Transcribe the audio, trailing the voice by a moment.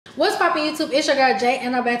What's poppin' YouTube? It's your girl Jay,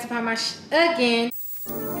 and I'm back to pop my again.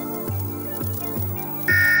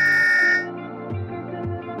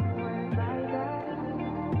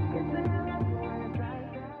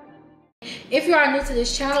 If you are new to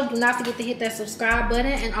this channel, do not forget to hit that subscribe button,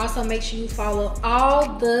 and also make sure you follow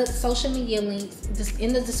all the social media links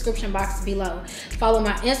in the description box below. Follow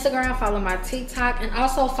my Instagram, follow my TikTok, and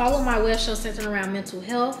also follow my web show centered around mental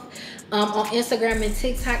health on Instagram and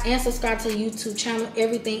TikTok, and subscribe to the YouTube channel.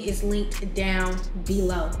 Everything is linked down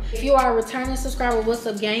below. If you are a returning subscriber, what's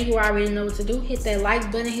up, gang? You already know what to do. Hit that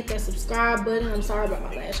like button, hit that subscribe button. I'm sorry about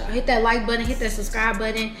my lash, y'all. Hit that like button, hit that subscribe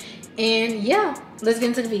button. And yeah, let's get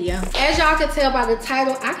into the video. As y'all can tell by the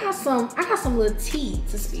title, I got some little tea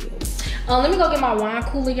to spill. Let me go get my wine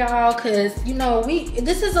cooler, y'all, cause you know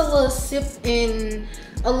this is a little sip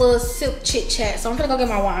chit chat. So I'm gonna go get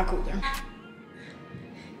my wine cooler.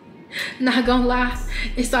 Not gonna lie,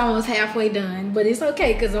 it's almost halfway done, but it's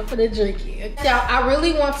okay because I'm gonna drink it. Y'all, I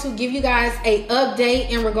really want to give you guys a update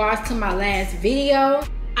in regards to my last video.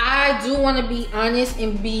 I do want to be honest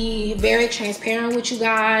and be very transparent with you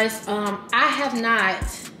guys. I have not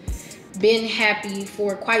been happy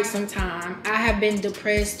for quite some time. I have been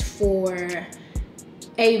depressed for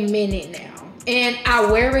a minute now. And I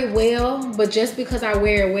wear it well, but just because I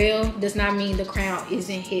wear it well does not mean the crown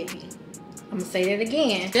isn't heavy. I'm gonna say that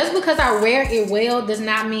again. Just because I wear it well does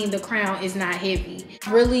not mean the crown is not heavy.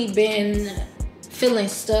 I've really been feeling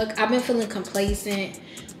stuck. I've been feeling complacent.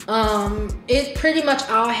 It pretty much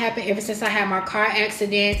all happened ever since I had my car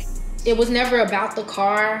accident. It was never about the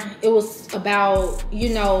car. It was about, you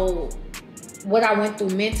know, what I went through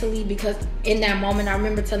mentally, because in that moment, I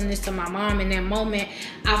remember telling this to my mom, in that moment,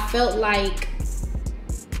 I felt like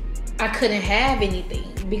I couldn't have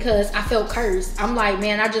anything because I felt cursed. I'm like,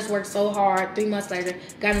 man, I just worked so hard. 3 months later,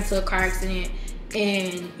 got into a car accident,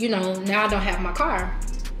 and you know, now I don't have my car.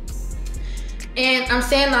 And I'm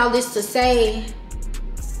saying all this to say,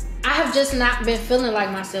 I have just not been feeling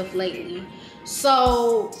like myself lately.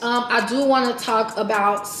 So I do want to talk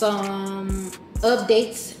about some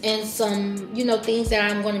updates and some, you know, things that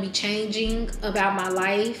I'm going to be changing about my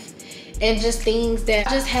life, and just things that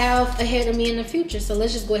I just have ahead of me in the future. So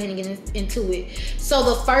let's just go ahead and get into it. So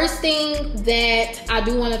the first thing that I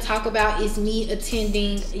do want to talk about is me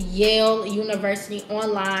attending Yale University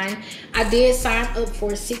online. I did sign up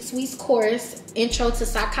for a 6-week course, Intro to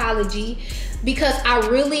Psychology, because I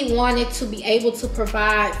really wanted to be able to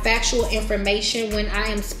provide factual information when I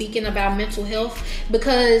am speaking about mental health,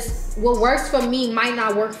 because what works for me might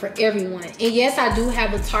not work for everyone. And yes, I do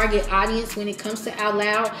have a target audience when it comes to Out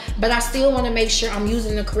Loud, but I still want to make sure I'm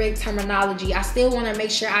using the correct terminology. I still want to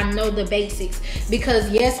make sure I know the basics,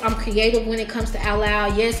 because yes, I'm creative when it comes to Out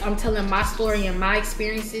Loud. Yes, I'm telling my story and my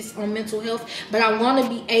experiences on mental health, but I want to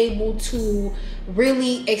be able to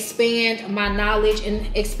really expand my knowledge and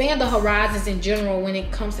expand the horizons in general when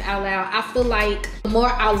it comes to Out Loud. I feel like the more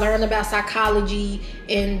I learn about psychology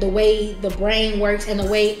and the way the brain works and the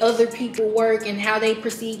way other people work and how they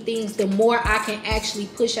perceive things, the more I can actually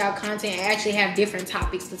push out content and actually have different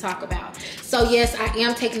topics to talk about. So yes, I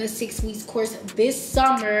am taking a 6-week course this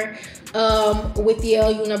summer with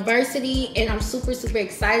Yale University, and I'm super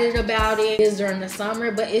excited about it. It is during the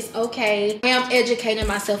summer, but it's okay. I am educating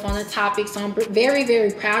myself on the topic, so I'm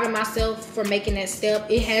very proud of myself for making that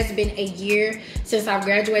step. It has been a year since I've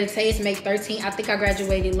graduated. Today is May 13th. I think I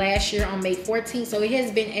graduated last year on May 14th, so it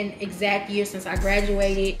has been an exact year since I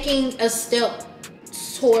graduated. Taking a step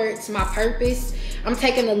towards my purpose. I'm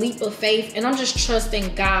taking a leap of faith, and I'm just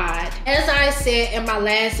trusting God. As I said in my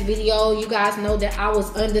last video, you guys know that I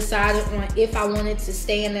was undecided on if I wanted to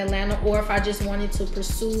stay in Atlanta or if I just wanted to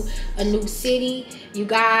pursue a new city. You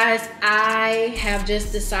guys, I have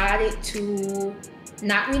just decided to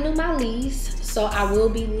not renew my lease. So I will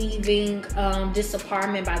be leaving this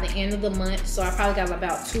apartment by the end of the month. So I probably got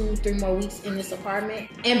about 2-3 more weeks in this apartment.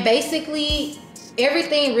 And basically,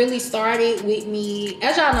 everything really started with me,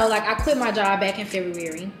 as y'all know, like I quit my job back in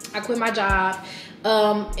February. I quit my job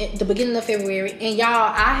at the beginning of February, and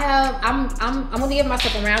y'all, I'm gonna give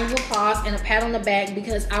myself a round of applause and a pat on the back,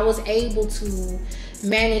 because I was able to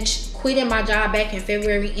manage quitting my job back in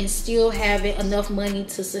February and still having enough money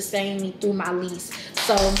to sustain me through my lease.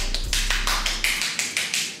 So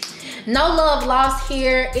no love lost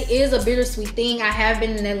here. It is a bittersweet thing. I have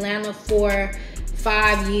been in Atlanta for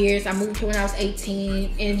 5 years. I moved here when I was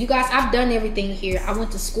 18, and you guys, I've done everything here. I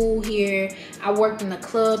went to school here. I worked in the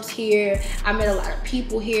clubs here. I met a lot of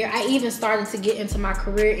people here. I even started to get into my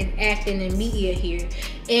career in acting and media here.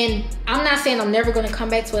 And I'm not saying I'm never going to come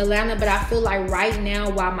back to Atlanta, but I feel like right now,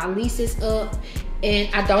 while my lease is up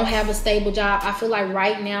and I don't have a stable job, I feel like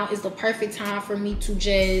right now is the perfect time for me to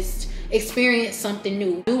just experience something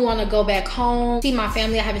new. I do want to go back home, see my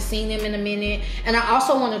family. I haven't seen them in a minute, and I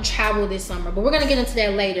also want to travel this summer, but we're gonna get into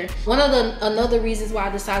that later. Another reasons why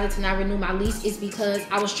I decided to not renew my lease is because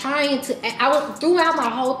I was throughout my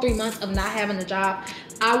whole 3 months of not having a job,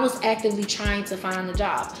 I was actively trying to find a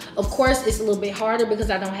job. Of course, it's a little bit harder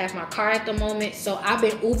because I don't have my car at the moment, so I've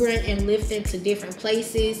been Ubering and Lyfting to different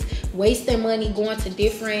places, wasting money, going to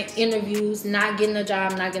different interviews, not getting a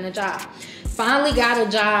job. Finally got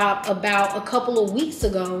a job about a couple of weeks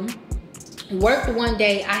ago. Worked one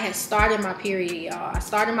day. I had started my period, y'all. I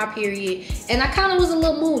started my period, and I kind of was a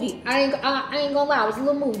little moody. I ain't gonna lie, I was a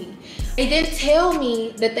little moody. They didn't tell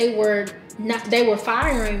me that they were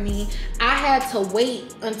firing me. I had to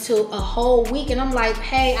wait until a whole week, and I'm like,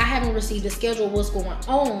 hey, I haven't received a schedule, what's going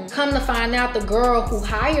on? Come to find out, the girl who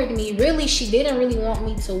hired me, really, she didn't really want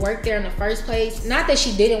me to work there in the first place. Not that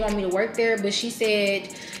she didn't want me to work there, but she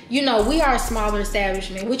said, you know, we are a smaller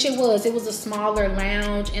establishment, which it was a smaller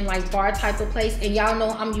lounge and like bar type of place. And y'all know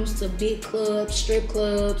I'm used to big clubs, strip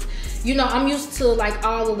clubs, you know, I'm used to like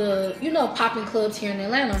all of the, you know, popping clubs here in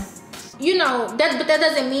Atlanta. You know, but that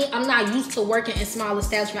doesn't mean I'm not used to working in small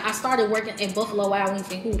establishments. I started working in Buffalo Wild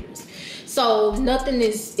Wings and Hooters. So nothing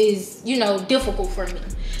is, you know, difficult for me.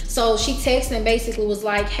 So she texted and basically was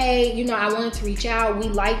like, hey, you know, I wanted to reach out. We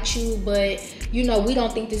liked you, but, you know, we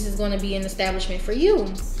don't think this is going to be an establishment for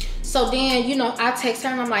you. So then, you know, I text her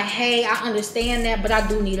and I'm like, hey, I understand that, but I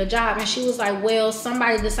do need a job. And she was like, well,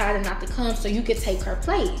 somebody decided not to come, so you could take her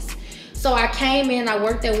place. So I came in, I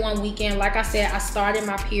worked that one weekend. Like I said, I started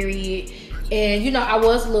my period, and you know, I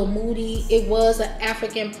was a little moody. It was an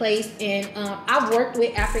African place, and I've worked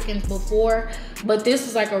with Africans before, but this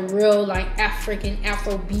is like a real like African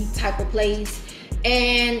Afrobeat type of place.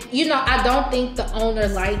 And you know, I don't think the owner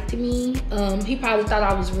liked me. He probably thought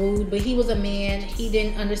I was rude, but he was a man. He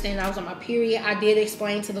didn't understand that I was on my period. I did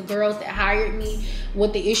explain to the girls that hired me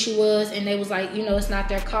what the issue was, and they was like, you know, it's not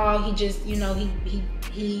their call. He just, you know,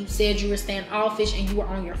 he said you were standoffish and you were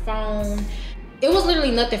on your phone. It was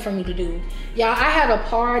literally nothing for me to do. Y'all, I had a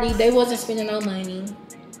party. They wasn't spending no money.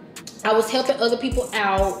 I was helping other people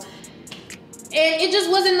out. And it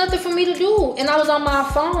just wasn't nothing for me to do. And I was on my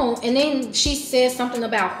phone. And then she said something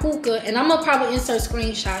about hookah. And I'm going to probably insert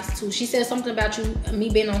screenshots too. She said something about me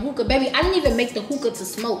being on hookah. Baby, I didn't even make the hookah to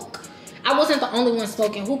smoke. I wasn't the only one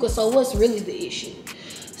smoking hookah. So what's really the issue?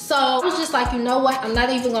 So I was just like, you know what? I'm not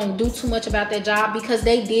even going to do too much about that job because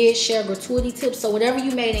they did share gratuity tips. So whatever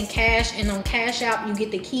you made in cash and on Cash App, you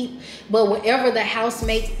get to keep. But whatever the house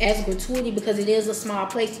make as gratuity, because it is a small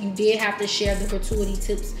place, you did have to share the gratuity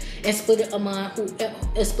tips and split it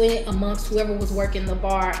amongst whoever was working the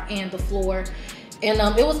bar and the floor. And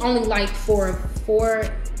it was only like how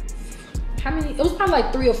many? It was probably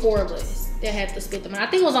like 3 or 4 of us that had to split them. I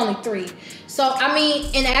think it was only 3. So I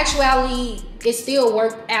mean, in actuality, it still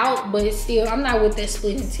worked out, but it's still, I'm not with that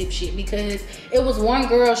splitting tip shit, because it was one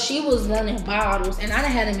girl, she was running bottles, and I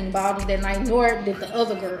didn't have any bottles that night, nor did the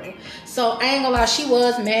other girl. So I ain't gonna lie, she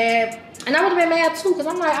was mad, and I would have been mad too, because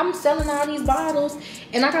I'm like, I'm selling all these bottles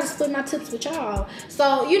and I gotta split my tips with y'all.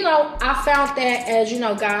 So, you know, I found that as, you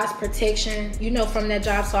know, God's protection, you know, from that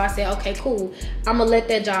job. So I said, okay, cool, I'm gonna let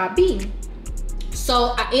that job be.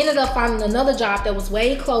 So I ended up finding another job that was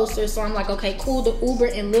way closer. So I'm like, okay, cool, the Uber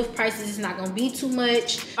and Lyft prices is not gonna be too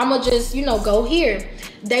much. I'm gonna just, you know, go here.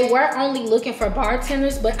 They were only looking for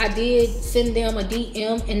bartenders, but I did send them a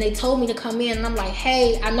DM and they told me to come in. And I'm like,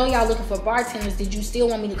 hey, I know y'all looking for bartenders. Did you still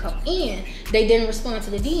want me to come in? They didn't respond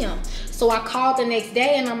to the DM. So I called the next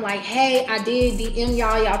day and I'm like, hey, I did DM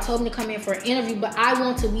y'all. Y'all told me to come in for an interview, but I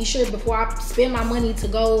want to be sure before I spend my money to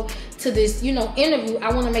go to this, you know, interview,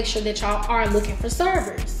 I want to make sure that y'all are looking for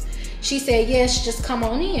servers. She said, yes, just come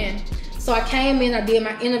on in. So I came in, I did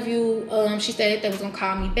my interview. She said they was gonna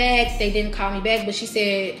call me back. They didn't call me back, but she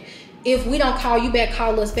said, if we don't call you back,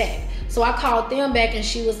 call us back. So I called them back and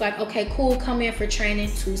she was like, okay, cool, come in for training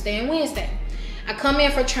Tuesday and Wednesday. I come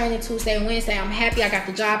in for training Tuesday and Wednesday. I'm happy I got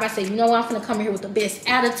the job. I said, you know what? I'm finna come here with the best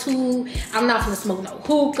attitude. I'm not finna smoke no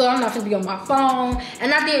hookah. I'm not finna be on my phone.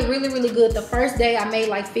 And I did really, really good. The first day I made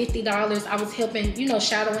like $50. I was helping, you know,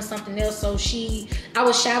 shadowing something else. So I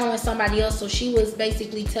was shadowing somebody else. So she was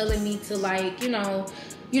basically telling me to like, you know,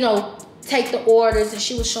 take the orders, and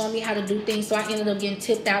she was showing me how to do things. So I ended up getting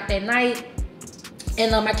tipped out that night.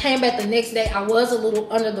 And I came back the next day. I was a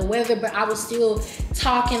little under the weather, but I was still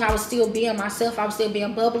talking. I was still being myself. I was still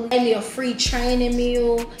being bubbly. They gave me a free training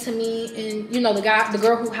meal to me. And, you know, the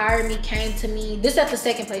girl who hired me came to me. This at the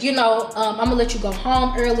second place. You know, I'm going to let you go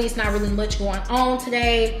home early. It's not really much going on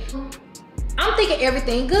today. I'm thinking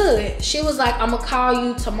everything good. She was like, I'm gonna call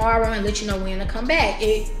you tomorrow and let you know when to come back.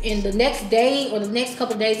 In the next day or the next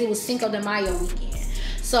couple of days, it was Cinco de Mayo weekend.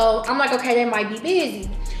 So I'm like, okay, they might be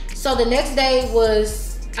busy. So the next day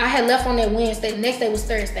was, I had left on that Wednesday. The next day was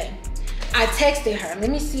Thursday. I texted her.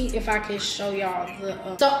 Let me see if I can show y'all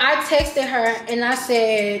the. So I texted her and I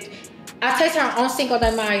texted her on Cinco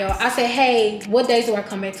de Mayo. I said, hey, what days do I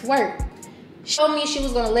come back to work? She told me she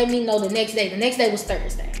was gonna let me know the next day. The next day was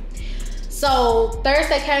Thursday. So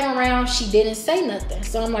Thursday came around, she didn't say nothing.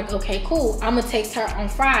 So I'm like, okay, cool. I'm gonna text her on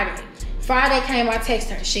Friday. Friday came, I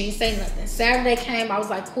texted her, she didn't say nothing. Saturday came, I was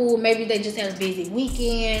like, cool, maybe they just had a busy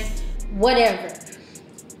weekend, whatever.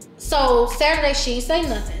 So Saturday, she didn't say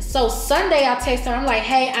nothing. So Sunday, I texted her, I'm like,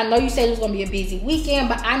 hey, I know you said it was gonna be a busy weekend,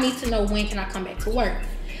 but I need to know when can I come back to work.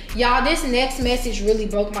 Y'all, this next message really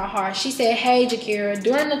broke my heart. She said, hey, Jakira,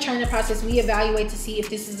 during the training process, we evaluate to see if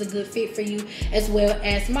this is a good fit for you as well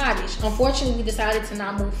as Dai'shell. Unfortunately, we decided to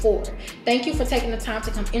not move forward. Thank you for taking the time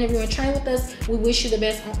to come interview and train with us. We wish you the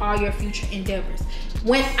best on all your future endeavors.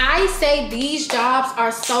 When I say these jobs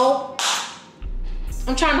are so...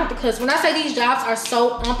 I'm trying not to cuss. When I say these jobs are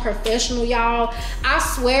so unprofessional, y'all, I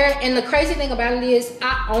swear, and the crazy thing about it is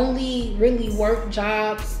I only really work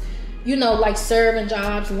jobs, you know, like serving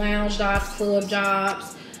jobs, lounge jobs, club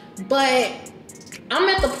jobs. But I'm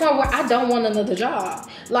at the point where I don't want another job.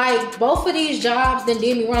 Like, both of these jobs then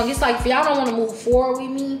did me wrong. It's like, if y'all don't want to move forward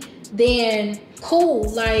with me, then cool.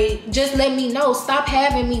 Like, just let me know. Stop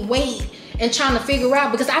having me wait and trying to figure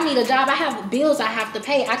out, because I need a job. I have bills I have to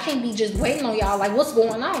pay. I can't be just waiting on y'all. Like, what's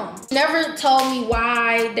going on? Never told me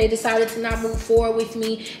why they decided to not move forward with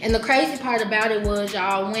me. And the crazy part about it was,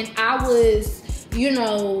 y'all, when I was, you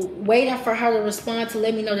know, waiting for her to respond to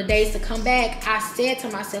let me know the days to come back, I said to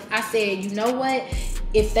myself, I said, you know what?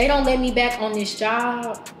 If they don't let me back on this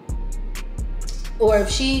job, or if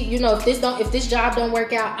she, you know, if this job don't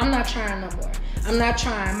work out, I'm not trying no more. I'm not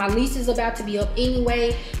trying. My lease is about to be up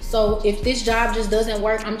anyway. So if this job just doesn't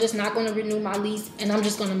work, I'm just not going to renew my lease, and I'm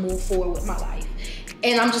just going to move forward with my life.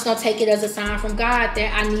 And I'm just going to take it as a sign from God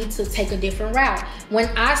that I need to take a different route. When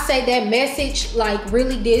I say that message, like,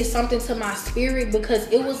 really did something to my spirit,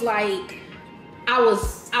 because it was like, I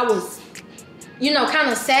was, you know, kind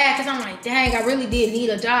of sad, because I'm like, dang, I really did need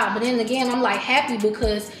a job. But then again, I'm like happy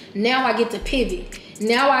because now I get to pivot.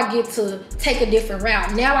 Now I get to take a different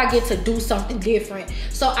route. Now I get to do something different.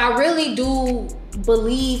 So I really do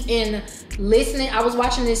believe in listening. I was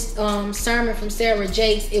watching this sermon from Sarah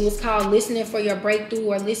Jakes. It was called Listening for Your Breakthrough,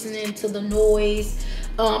 or Listening to the Noise.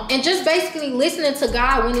 And just basically listening to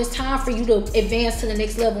God when it's time for you to advance to the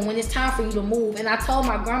next level, when it's time for you to move. And I told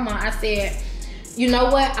my grandma, I said, you know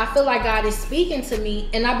what? I feel like God is speaking to me,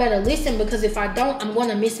 and I better listen, because if I don't, I'm going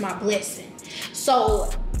to miss my blessing. So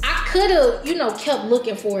I could have, you know, kept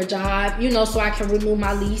looking for a job, you know, so I can renew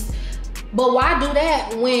my lease. But why do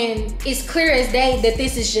that when it's clear as day that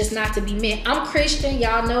this is just not to be meant? I'm Christian,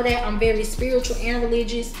 y'all know that. I'm very spiritual and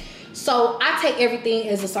religious. So I take everything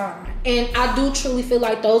as a sign. And I do truly feel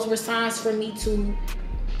like those were signs for me to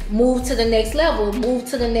move to the next level, move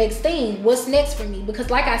to the next thing. What's next for me? Because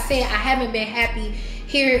like I said, I haven't been happy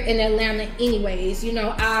here in Atlanta anyways. You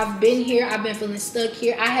know, I've been here, I've been feeling stuck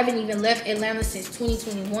here. I haven't even left Atlanta since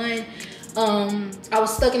 2021. I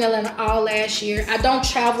was stuck in Atlanta all last year. I don't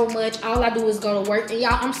travel much. All I do is go to work. And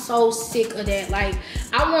y'all, I'm so sick of that. Like,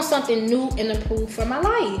 I want something new and improved for my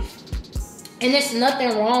life. And there's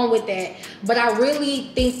nothing wrong with that. But I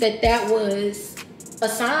really think that that was a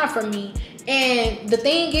sign for me. And the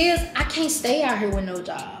thing is, I can't stay out here with no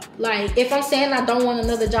job. Like, if I'm saying I don't want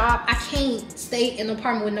another job, I can't stay in an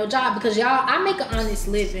apartment with no job, because y'all, I make an honest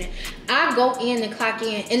living. I go in and clock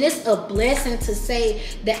in, and it's a blessing to say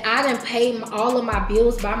that I done paid all of my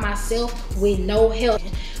bills by myself with no help.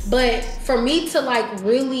 But for me to, like,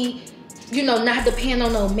 really, you know, not depend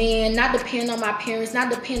on no man, not depend on my parents, not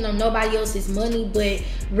depend on nobody else's money, but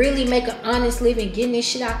really make an honest living, getting this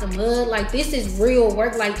shit out the mud. Like, this is real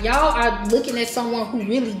work. Like, y'all are looking at someone who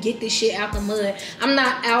really get this shit out the mud. I'm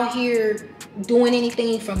not out here doing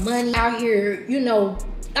anything for money. Out here, you know,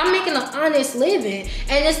 I'm making an honest living.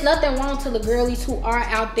 And there's nothing wrong to the girlies who are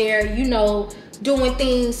out there, you know, doing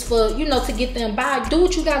things for, you know, to get them by. Do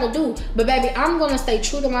what you gotta do. But baby, I'm gonna stay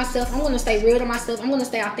true to myself. I'm gonna stay real to myself. I'm gonna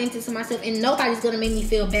stay authentic to myself, and nobody's gonna make me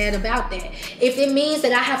feel bad about that. If it means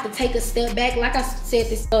that I have to take a step back, like I said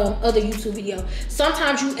this other YouTube video,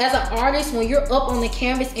 sometimes you, as an artist, when you're up on the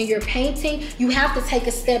canvas and you're painting, you have to take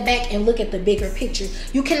a step back and look at the bigger picture.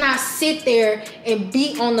 You cannot sit there and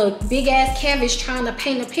be on the big ass canvas trying to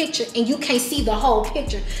paint a picture and you can't see the whole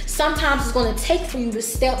picture. Sometimes it's gonna take for you to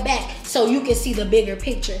step back so you can see see the bigger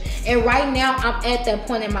picture. And right now I'm at that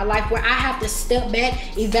point in my life where I have to step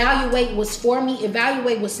back, evaluate what's for me,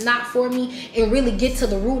 evaluate what's not for me, and really get to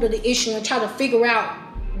the root of the issue and try to figure out,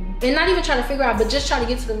 and not even try to figure out, but just try to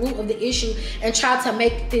get to the root of the issue and try to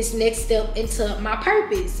make this next step into my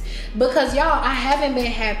purpose. Because y'all, I haven't been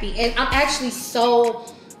happy, and I'm actually so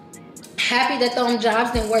happy that those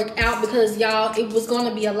jobs didn't work out, because y'all, it was going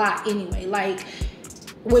to be a lot anyway. Like,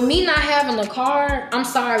 with me not having a car, I'm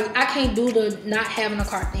sorry, I can't do the not having a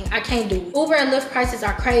car thing. I can't do it. Uber and Lyft prices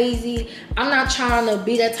are crazy. I'm not trying to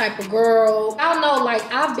be that type of girl. I don't know, like,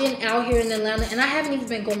 I've been out here in Atlanta and I haven't even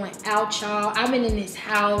been going out, y'all. I've been in this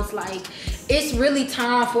house. Like, it's really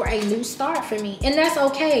time for a new start for me, and that's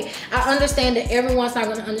okay. I understand that everyone's not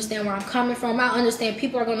gonna understand where I'm coming from. I understand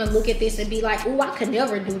people are gonna look at this and be like, oh, I could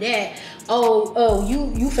never do that. Oh,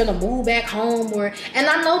 you finna move back home, and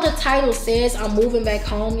I know the title says I'm moving back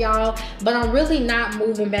home, y'all, but I'm really not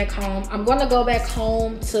moving back home. I'm gonna go back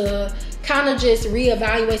home to kind of just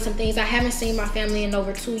reevaluate some things. I haven't seen my family in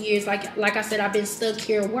over 2 years. Like I said, I've been stuck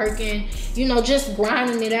here working, you know, just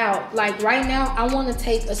grinding it out. Like, right now, I want to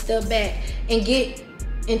take a step back and get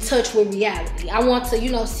in touch with reality. I want to,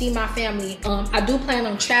 you know, see my family. I do plan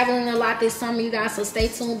on traveling a lot this summer, you guys, so stay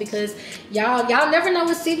tuned, because y'all never know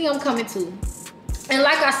what city I'm coming to. And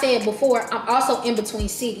like I said before, I'm also in between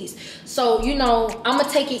cities. So, you know, I'm going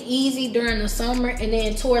to take it easy during the summer, and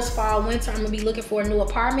then towards fall, winter, I'm going to be looking for a new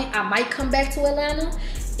apartment. I might come back to Atlanta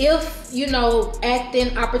if, you know,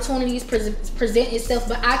 acting opportunities present itself,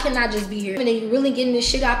 but I cannot just be here. And then you really getting this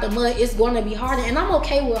shit out the mud, it's going to be harder, and I'm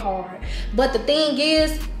okay with hard. But the thing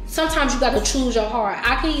is, sometimes you got to choose your heart.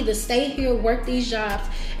 I can either stay here, work these jobs,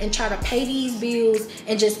 and try to pay these bills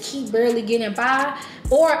and just keep barely getting by,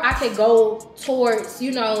 or I could go towards,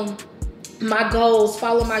 you know, my goals,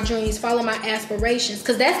 follow my dreams, follow my aspirations,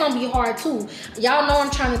 because that's gonna be hard too. Y'all know I'm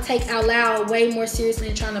trying to take Out Loud way more seriously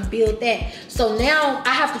and trying to build that. So now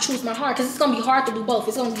I have to choose my heart, because it's gonna be hard to do both.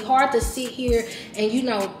 It's gonna be hard to sit here and, you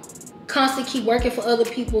know, constantly keep working for other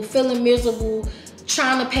people, feeling miserable,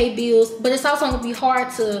 trying to pay bills, but it's also gonna be hard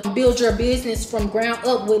to build your business from ground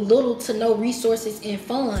up with little to no resources and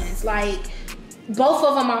funds. Like, both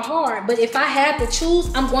of them are hard, but if I had to choose,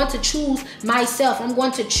 I'm going to choose myself. I'm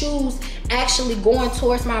going to choose actually going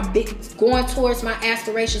towards my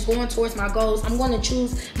aspirations, going towards my goals. I'm going to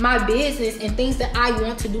choose my business and things that I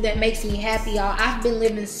want to do that makes me happy, y'all. I've been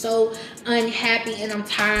living so unhappy, and I'm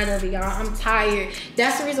tired of it, y'all. I'm tired.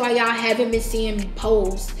 That's the reason why y'all haven't been seeing me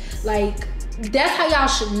post. Like, that's how y'all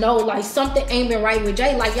should know, like, something ain't been right with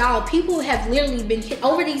Jay. Like, y'all, people have literally been hit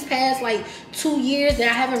over these past like 2 years that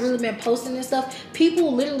I haven't really been posting and stuff.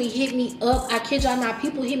 People literally hit me up, I kid y'all not,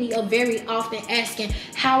 people hit me up very often asking,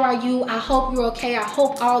 how are you? I hope you're okay. I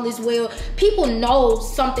hope all is well. People know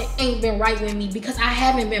something ain't been right with me because I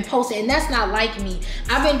haven't been posting, and that's not like me.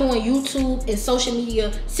 I've been doing YouTube and social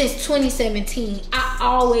media since 2017. I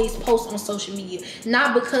always post on social media,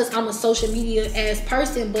 not because I'm a social media ass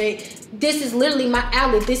person, but this is literally my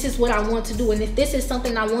outlet. This is what I want to do, and if this is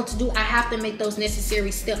something I want to do, I have to make those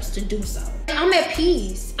necessary steps to do so. I'm at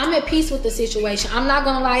peace. I'm at peace with the situation. I'm not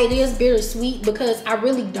gonna lie, it is bittersweet because I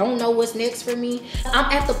really don't know what's next for me.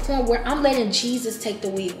 I'm at the point where I'm letting Jesus take the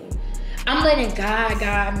wheel. I'm letting God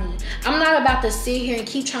guide me. I'm not about to sit here and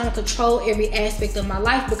keep trying to control every aspect of my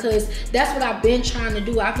life, because that's what I've been trying to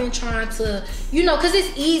do. I've been trying to, you know, because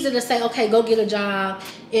it's easy to say, okay, go get a job.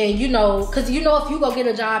 And, you know, because, you know, if you go get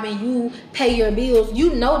a job and you pay your bills,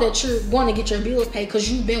 you know that you're going to get your bills paid because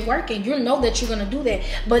you've been working. You know that you're going to do that.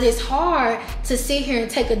 But it's hard to sit here and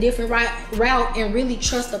take a different route and really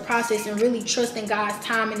trust the process and really trust in God's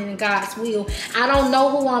timing and in God's will. I don't know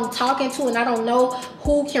who I'm talking to, and I don't know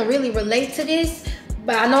who can really relate to this.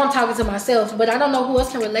 But I know I'm talking to myself, but I don't know who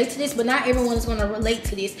else can relate to this, but not everyone is going to relate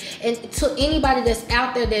to this. And to anybody that's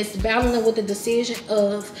out there that's battling with the decision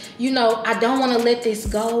of, you know, I don't want to let this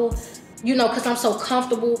go, you know, because I'm so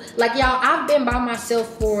comfortable. Like, y'all, I've been by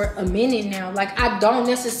myself for a minute now. Like, I don't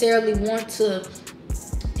necessarily want to,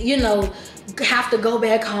 you know, have to go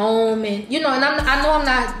back home, and, you know, and I know I'm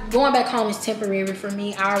not going back home is temporary for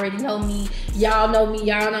me. I already know me. Y'all know me.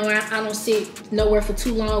 Y'all know I don't sit nowhere for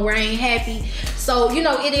too long where I ain't happy. So, you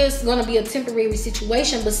know, it is going to be a temporary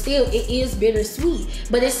situation, but still, it is bittersweet.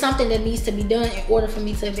 But it's something that needs to be done in order for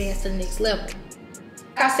me to advance to the next level.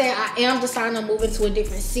 Like I said, I am deciding on moving to a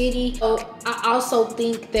different city. So I also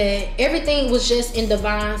think that everything was just in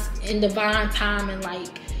divine time, and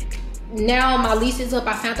like, now my lease is up.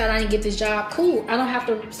 I found out I didn't get this job. Cool. I don't have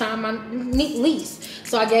to sign my lease.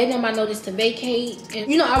 So I gave them my notice to vacate.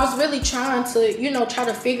 And, you know, I was really trying to, you know, try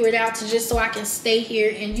to figure it out to just so I can stay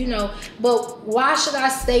here. And, you know, but why should I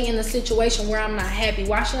stay in a situation where I'm not happy?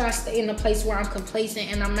 Why should I stay in a place where I'm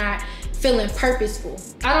complacent and I'm not feeling purposeful?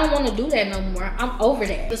 I don't want to do that no more. I'm over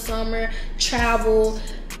that. The summer, travel,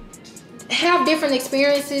 have different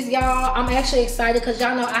experiences, y'all. I'm actually excited because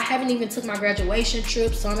y'all know I haven't even took my graduation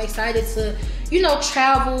trip, so I'm excited to, you know,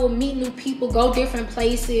 travel, meet new people, go different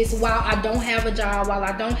places while I don't have a job, while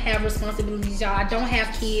I don't have responsibilities, y'all. I don't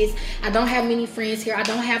have kids, I don't have many friends here, I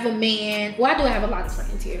don't have a man. Well, I do have a lot of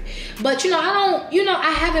friends here, but you know,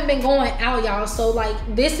 I haven't been going out, y'all. So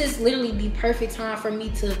like, this is literally the perfect time for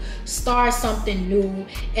me to start something new,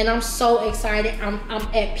 and I'm so excited. I'm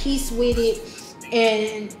at peace with it.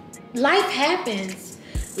 And life happens,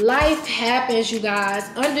 you guys.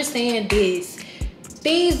 Understand this.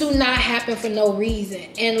 Things do not happen for no reason.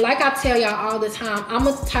 And like I tell y'all all the time, I'm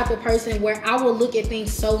a type of person where I will look at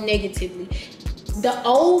things so negatively. The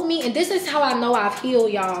old me, and this is how I know I've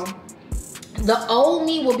healed, y'all. The old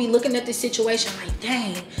me will be looking at the situation like,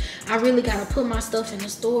 dang, I really gotta put my stuff in the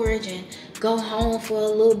storage and go home for a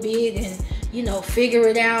little bit and, you know, figure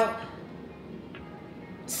it out.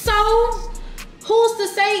 So who's to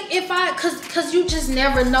say if cause you just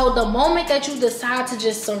never know. The moment that you decide to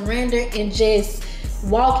just surrender and just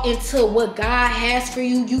walk into what God has for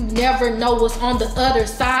you, you never know what's on the other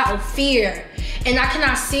side of fear. And I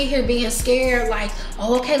cannot sit here being scared like,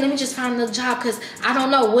 oh, okay, let me just find another job because I don't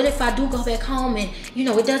know. What if I do go back home and, you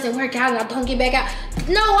know, it doesn't work out and I don't get back out?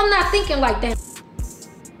 No, I'm not thinking like that.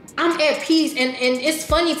 I'm at peace, and it's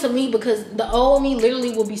funny to me because the old me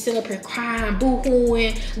literally will be sitting up here crying,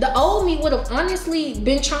 boo-hooing. The old me would have honestly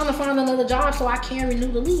been trying to find another job so I can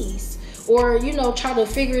renew the lease, or, you know, try to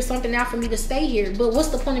figure something out for me to stay here. But what's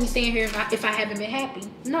the point of me staying here if I haven't been happy?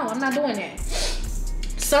 No, I'm not doing that.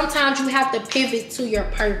 Sometimes you have to pivot to your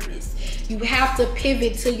purpose. You have to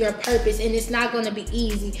pivot to your purpose, and it's not going to be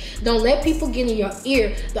easy. Don't let people get in your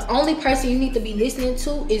ear. The only person you need to be listening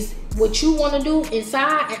to is what you want to do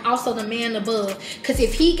inside, and also the man above. Because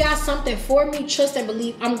if he got something for me, trust and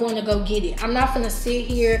believe I'm going to go get it. I'm not going to sit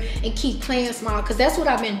here and keep playing small, because that's what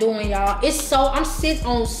I've been doing, y'all. I'm sitting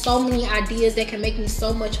on so many ideas that can make me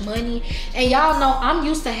so much money. And y'all know I'm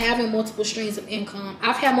used to having multiple streams of income.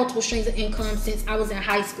 I've had multiple streams of income since I was in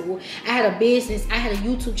high school. I had a business, I had a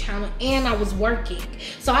YouTube channel, and I was working.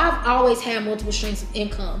 So I've always had multiple streams of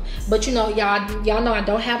income. But you know, y'all know I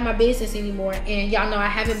don't have my business anymore, and y'all know I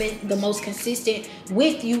haven't been the most consistent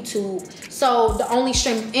with YouTube. So the only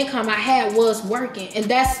stream of income I had was working, and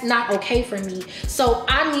that's not okay for me. So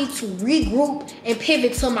I need to regroup and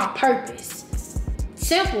pivot to my purpose.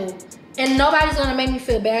 Simple. And nobody's gonna make me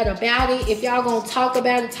feel bad about it. If y'all gonna talk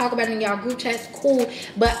about it in y'all group chats, cool.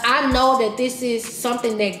 But I know that this is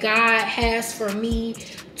something that God has for me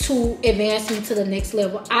to advance me to the next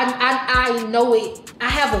level. I know it. I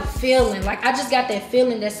have a feeling, like I just got that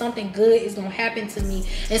feeling that something good is gonna happen to me,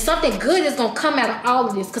 and something good is gonna come out of all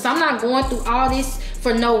of this, because I'm not going through all this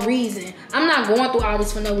for no reason. I'm not going through all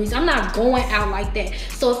this for no reason. I'm not going out like that.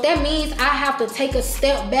 So if that means I have to take a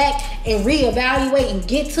step back and reevaluate and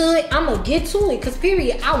get to it, I'm gonna get to it, because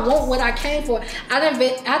period, I want what I came for. I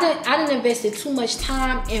done invested too much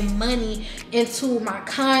time and money into my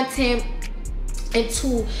content,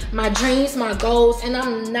 into my dreams, my goals, and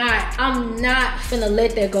I'm not finna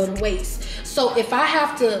let that go to waste. So if I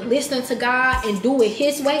have to listen to God and do it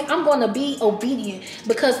his way, I'm gonna be obedient,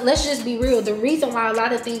 because let's just be real, the reason why a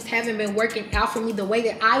lot of things haven't been working out for me the way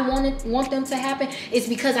that I want them to happen is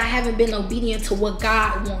because I haven't been obedient to what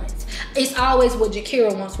God wants. It's always what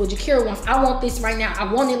Jakira wants. I want this right now.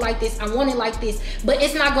 I want it like this. I want it like this. But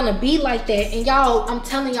it's not gonna be like that. And y'all, I'm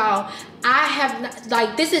telling y'all, I have not,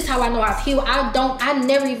 like, this is how I know I've healed. I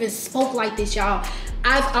never even spoke like this, y'all.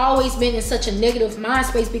 I've always been in such a negative mind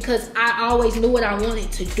space because I always knew what I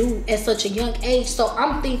wanted to do at such a young age. So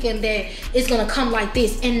I'm thinking that it's gonna come like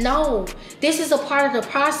this. And no, this is a part of the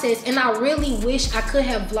process. And I really wish I could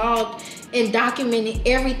have vlogged and documented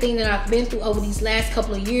everything that I've been through over these last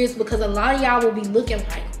couple of years, because a lot of y'all will be looking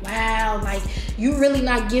like, wow, like you really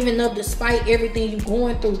not giving up despite everything you're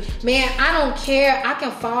going through. Man, I don't care. I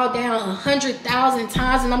can fall down 100,000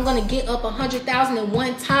 times and I'm gonna get up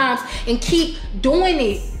 100,001 times and keep doing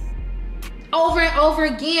it over and over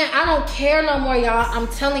again. I don't care no more, y'all. I'm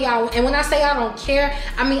telling y'all. And when I say I don't care,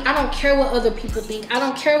 I mean I don't care what other people think. I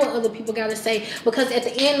don't care what other people gotta say, because at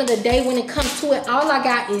the end of the day, when it comes to it, all I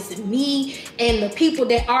got is me and the people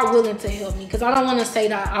that are willing to help me. Because I don't want to say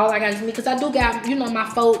that all I got is me, because I do got, you know, my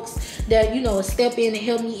folks that, you know, step in and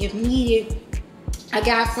help me if needed. I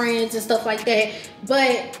got friends and stuff like that,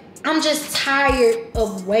 but I'm just tired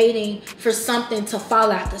of waiting for something to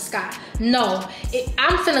fall out the sky. No,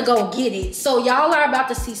 I'm finna go get it. So y'all are about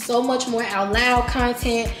to see so much more Out Loud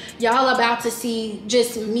content. Y'all about to see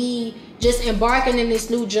just me just embarking in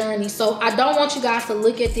this new journey. So I don't want you guys to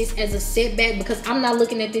look at this as a setback, because I'm not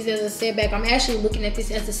looking at this as a setback. I'm actually looking at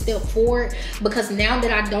this as a step forward, because now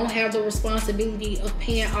that I don't have the responsibility of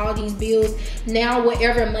paying all these bills, now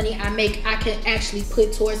whatever money I make, I can actually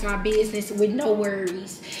put towards my business with no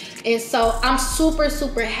worries. And so I'm super,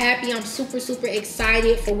 super happy. I'm super, super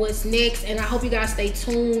excited for what's next. And I hope you guys stay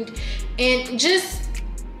tuned and just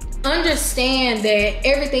understand that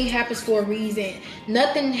everything happens for a reason.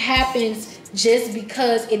 Nothing happens just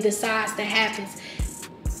because it decides to happen.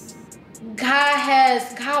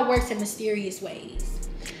 God works in mysterious ways.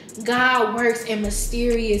 God works in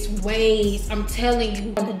mysterious ways. I'm telling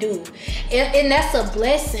you what to do. And that's a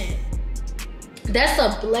blessing. That's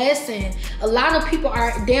a blessing. A lot of people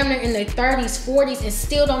are damn near in their 30s, 40s, and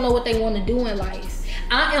still don't know what they want to do in life.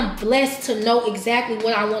 I am blessed to know exactly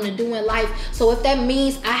what I want to do in life. So if that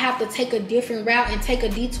means I have to take a different route and take a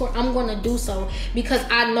detour, I'm going to do so, because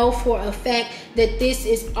I know for a fact that this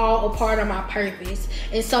is all a part of my purpose.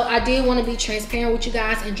 And so I did want to be transparent with you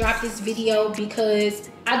guys and drop this video, because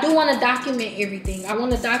I do want to document everything. I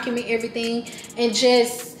want to document everything, and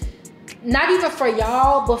just not even for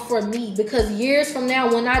y'all, but for me, because years from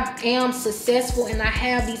now, when I am successful and I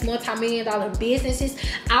have these multi-million-dollar businesses,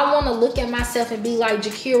 I want to look at myself and be like,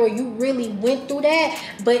 Jakira, you really went through that,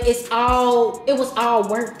 but it was all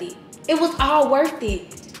worth it. It was all worth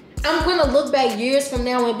it. I'm gonna look back years from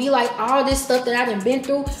now and be like, all this stuff that I done been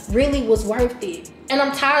through really was worth it. And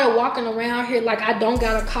I'm tired of walking around here like I don't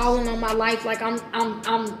got a calling on my life, like I'm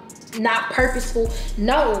not purposeful.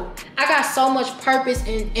 No, I got so much purpose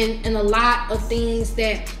in a lot of things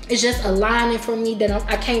that is just aligning for me that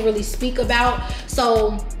I can't really speak about.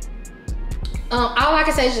 So all I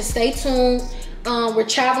can say is just stay tuned. We're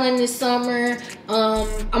traveling this summer.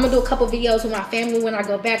 I'm gonna do a couple videos with my family when I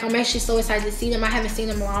go back. I'm actually so excited to see them. I haven't seen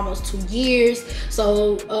them in almost 2 years.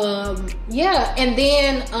 So yeah, and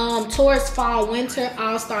then towards fall, winter,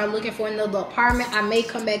 I'll start looking for another apartment. I may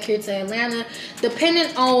come back here to Atlanta,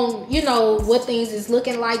 depending on, you know, what things is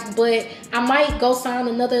looking like, but I might go sign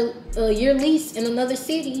another year lease in another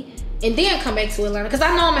city and then come back to Atlanta, because I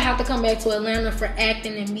know I'm gonna have to come back to Atlanta for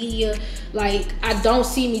acting and media. Like, I don't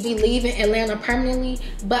see me leaving Atlanta permanently,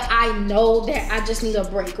 but I know that I just need a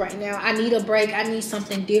break right now. I need a break. I need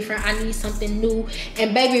something different. I need something new.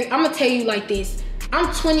 And baby, I'm gonna tell you like this.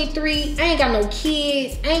 I'm 23. I ain't got no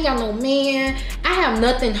kids. I ain't got no man. I have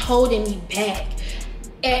nothing holding me back.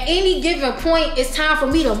 At any given point, it's time for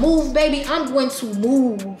me to move, baby. I'm going to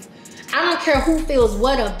move. I don't care who feels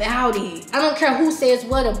what about it. I don't care who says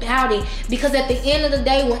what about it. Because at the end of the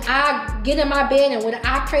day, when I get in my bed and when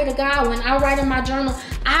I pray to God, when I write in my journal,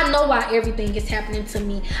 I know why everything is happening to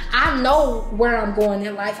me. I know where I'm going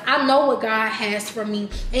in life. I know what God has for me.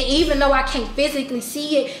 And even though I can't physically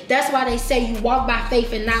see it, that's why they say you walk by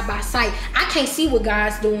faith and not by sight. I can't see what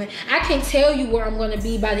God's doing. I can't tell you where I'm going to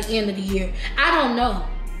be by the end of the year. I don't know.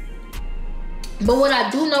 But what I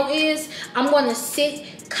do know is I'm going to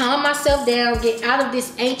sit, calm myself down, get out of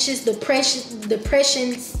this anxious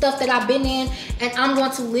depression stuff that I've been in, and I'm going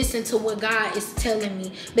to listen to what God is telling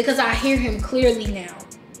me, because I hear him clearly now.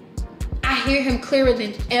 I hear him clearer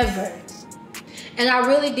than ever. And I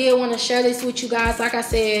really did want to share this with you guys, like I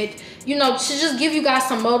said, you know, to just give you guys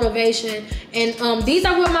some motivation. And these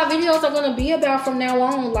are what my videos are going to be about from now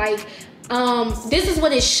on. Like, this is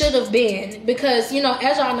what it should have been, because, you know,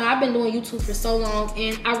 as y'all know, I've been doing YouTube for so long,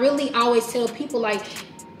 and I really always tell people, like,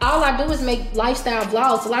 all I do is make lifestyle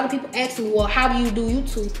vlogs. A lot of people ask me, well, how do you do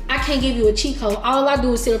YouTube? I can't give you a cheat code. All I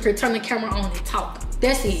do is sit up here, turn the camera on, and talk.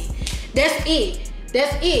 That's it. That's it.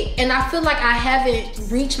 That's it. And I feel like I haven't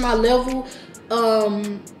reached my level.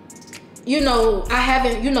 You know, I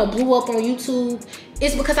haven't, you know, blew up on YouTube.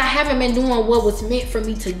 It's because I haven't been doing what was meant for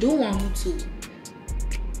me to do on YouTube.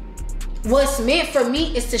 What's meant for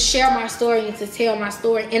me is to share my story and to tell my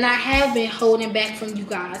story. And I have been holding back from you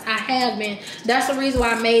guys. I have been. That's the reason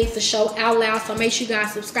why I made the show Out Loud. So make sure you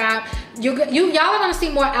guys subscribe. Y'all are going to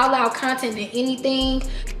see more Out Loud content than anything.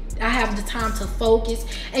 I have the time to focus.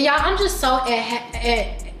 And y'all, I'm just so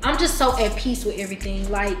at peace with everything.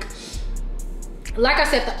 Like, Like I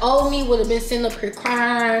said, the old me would have been sitting up here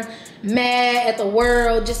crying, mad at the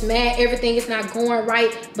world, just mad everything is not going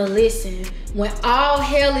right. But listen, when all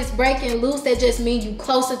hell is breaking loose, that just means you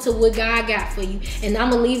closer to what God got for you. And I'm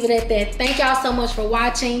gonna leave it at that. Thank y'all so much for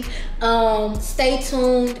watching. Stay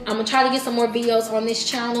tuned. I'm gonna try to get some more videos on this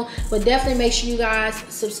channel, but definitely make sure you guys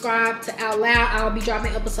subscribe to Out Loud. I'll be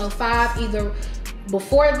dropping episode 5 either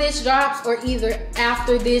before this drops or either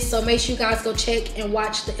after this, so make sure you guys go check and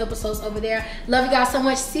watch the episodes over there. Love you guys so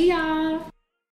much. See y'all.